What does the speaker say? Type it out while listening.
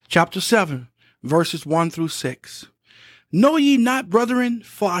chapter 7, verses 1 through 6. Know ye not, brethren,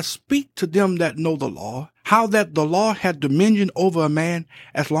 for I speak to them that know the law, how that the law hath dominion over a man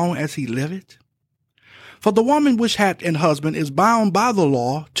as long as he liveth? For the woman which hath an husband is bound by the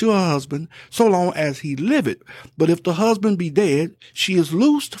law to her husband so long as he liveth. But if the husband be dead, she is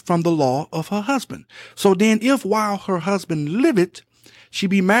loosed from the law of her husband. So then, if while her husband liveth, she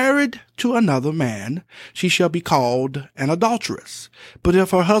be married to another man, she shall be called an adulteress. But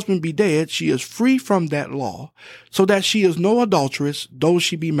if her husband be dead, she is free from that law, so that she is no adulteress, though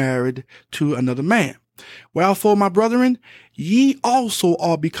she be married to another man. Wherefore, my brethren, ye also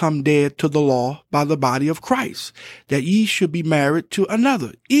are become dead to the law by the body of Christ, that ye should be married to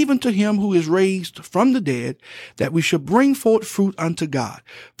another, even to him who is raised from the dead, that we should bring forth fruit unto God.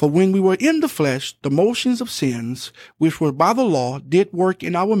 For when we were in the flesh, the motions of sins, which were by the law, did work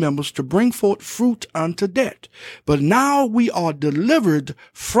in our members to bring forth fruit unto death. But now we are delivered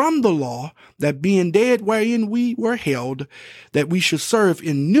from the law, that being dead wherein we were held, that we should serve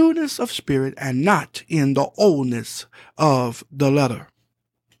in newness of spirit and not in the oldness of the letter.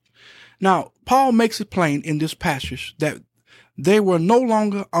 Now, Paul makes it plain in this passage that they were no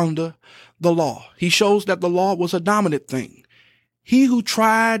longer under the law. He shows that the law was a dominant thing. He who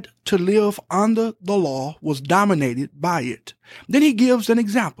tried to live under the law was dominated by it. Then he gives an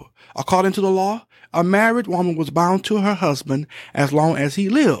example. According to the law, a married woman was bound to her husband as long as he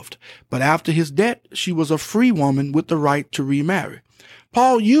lived, but after his death, she was a free woman with the right to remarry.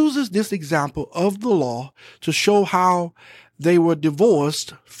 Paul uses this example of the law to show how they were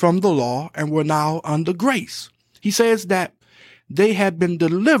divorced from the law and were now under grace. He says that they had been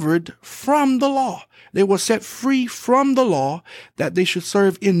delivered from the law. They were set free from the law, that they should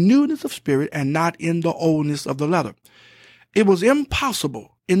serve in newness of spirit and not in the oldness of the letter. It was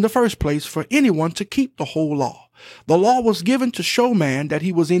impossible in the first place for anyone to keep the whole law. The law was given to show man that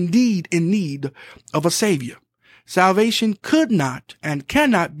he was indeed in need of a savior. Salvation could not and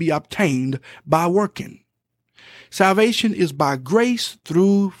cannot be obtained by working. Salvation is by grace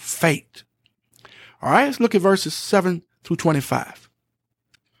through faith. All right, let's look at verses 7 through 25.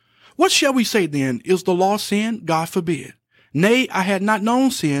 What shall we say then? Is the law sin? God forbid. Nay, I had not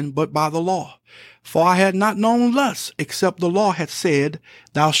known sin but by the law. For I had not known lust, except the law had said,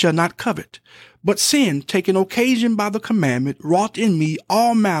 Thou shalt not covet. But sin, taking occasion by the commandment, wrought in me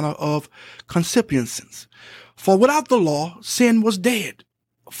all manner of concupiscence. For without the law, sin was dead.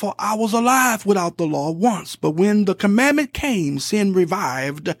 For I was alive without the law once, but when the commandment came, sin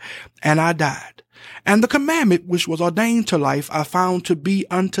revived, and I died. And the commandment which was ordained to life I found to be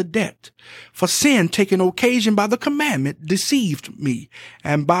unto death. For sin, taking occasion by the commandment, deceived me,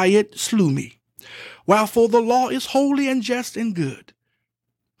 and by it slew me. Wherefore the law is holy and just and good.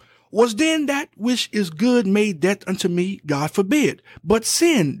 Was then that which is good made death unto me? God forbid. But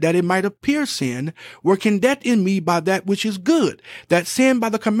sin, that it might appear sin, working death in me by that which is good, that sin by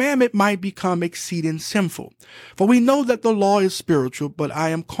the commandment might become exceeding sinful. For we know that the law is spiritual, but I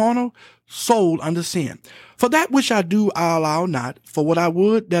am carnal, sold under sin. For that which I do I allow not, for what I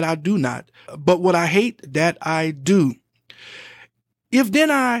would that I do not, but what I hate that I do. If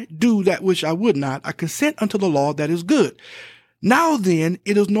then I do that which I would not, I consent unto the law that is good. Now then,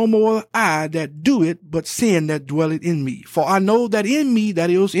 it is no more I that do it, but sin that dwelleth in me. For I know that in me,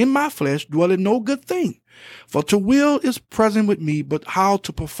 that is, in my flesh, dwelleth no good thing. For to will is present with me, but how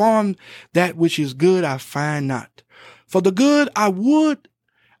to perform that which is good I find not. For the good I would,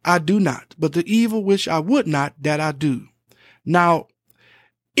 I do not, but the evil which I would not, that I do. Now,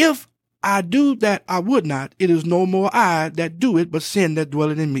 if I do that I would not, it is no more I that do it, but sin that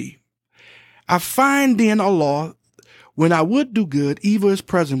dwelleth in me. I find then a law. When I would do good, evil is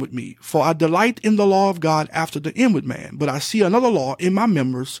present with me. For I delight in the law of God after the inward man. But I see another law in my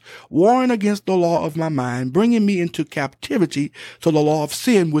members, warring against the law of my mind, bringing me into captivity to the law of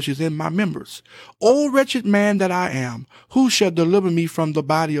sin which is in my members. O wretched man that I am, who shall deliver me from the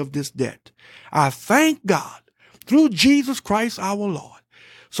body of this death? I thank God through Jesus Christ our Lord.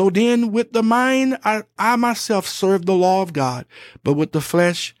 So then with the mind, I myself serve the law of God, but with the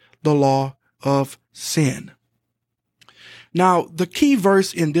flesh, the law of sin. Now, the key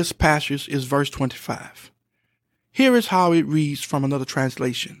verse in this passage is verse 25. Here is how it reads from another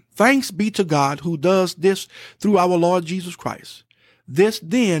translation. Thanks be to God who does this through our Lord Jesus Christ. This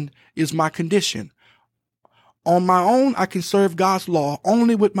then is my condition. On my own, I can serve God's law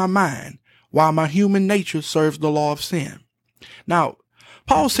only with my mind, while my human nature serves the law of sin. Now,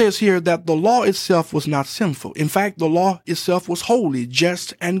 Paul says here that the law itself was not sinful. In fact, the law itself was holy,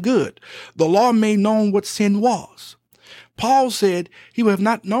 just, and good. The law made known what sin was. Paul said he would have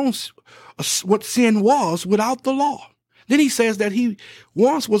not known what sin was without the law. Then he says that he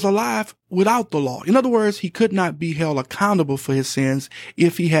once was alive without the law. In other words, he could not be held accountable for his sins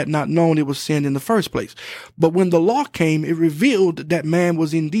if he had not known it was sin in the first place. But when the law came, it revealed that man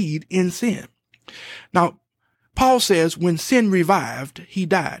was indeed in sin. Now, Paul says when sin revived, he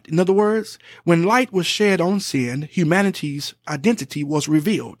died. In other words, when light was shed on sin, humanity's identity was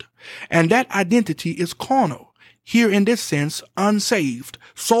revealed. And that identity is carnal. Here in this sense, unsaved,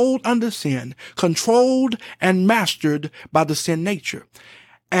 sold under sin, controlled and mastered by the sin nature.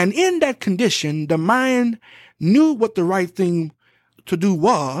 And in that condition, the mind knew what the right thing to do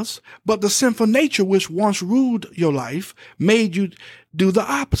was, but the sinful nature which once ruled your life made you do the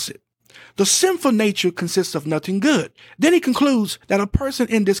opposite. The sinful nature consists of nothing good. Then he concludes that a person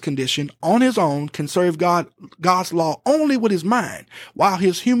in this condition on his own can serve God's law only with his mind, while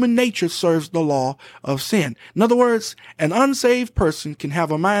his human nature serves the law of sin. In other words, an unsaved person can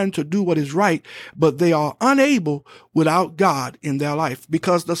have a mind to do what is right, but they are unable without God in their life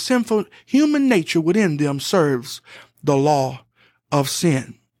because the sinful human nature within them serves the law of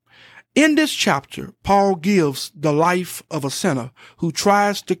sin. In this chapter, Paul gives the life of a sinner who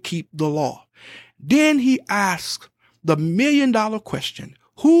tries to keep the law. Then he asks the million-dollar question,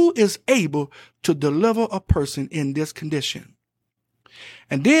 who is able to deliver a person in this condition?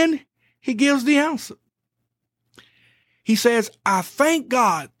 And then he gives the answer. He says, I thank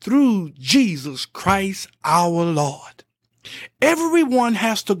God through Jesus Christ our Lord. Everyone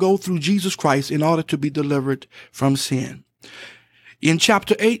has to go through Jesus Christ in order to be delivered from sin. In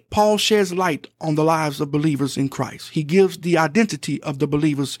chapter 8, Paul sheds light on the lives of believers in Christ. He gives the identity of the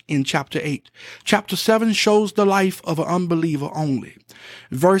believers in chapter 8. Chapter 7 shows the life of an unbeliever only.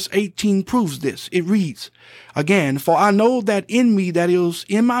 Verse 18 proves this. It reads, again, for I know that in me, that is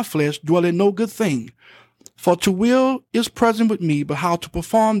in my flesh, dwelleth no good thing. For to will is present with me, but how to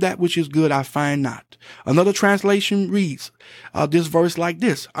perform that which is good I find not. Another translation reads this verse like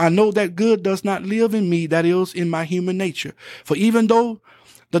this. I know that good does not live in me, that is in my human nature. For even though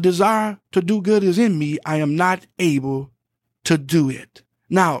the desire to do good is in me, I am not able to do it.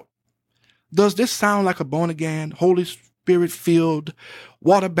 Now, does this sound like a born again, Holy Spirit filled,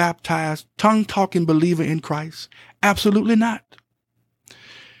 water baptized, tongue talking believer in Christ? Absolutely not.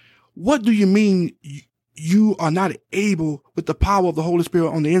 What do you mean you are not able with the power of the Holy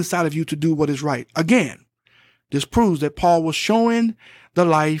Spirit on the inside of you to do what is right? Again, this proves that Paul was showing the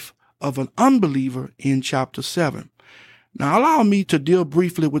life of an unbeliever in chapter 7. Now, allow me to deal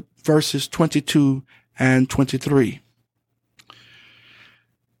briefly with verses 22 and 23.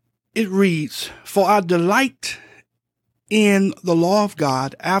 It reads, for I delight in the law of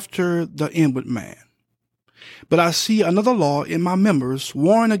God after the inward man. But I see another law in my members,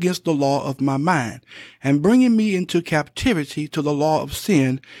 warring against the law of my mind, and bringing me into captivity to the law of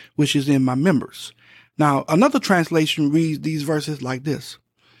sin, which is in my members. Now, another translation reads these verses like this.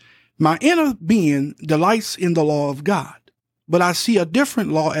 My inner being delights in the law of God, but I see a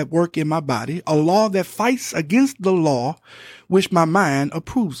different law at work in my body, a law that fights against the law which my mind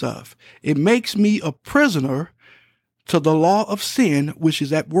approves of. It makes me a prisoner to the law of sin, which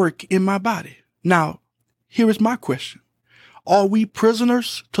is at work in my body. Now, here is my question. Are we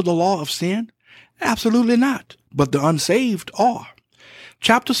prisoners to the law of sin? Absolutely not. But the unsaved are.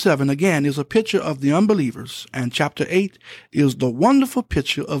 Chapter 7, again, is a picture of the unbelievers, and chapter 8 is the wonderful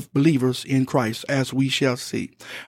picture of believers in Christ, as we shall see.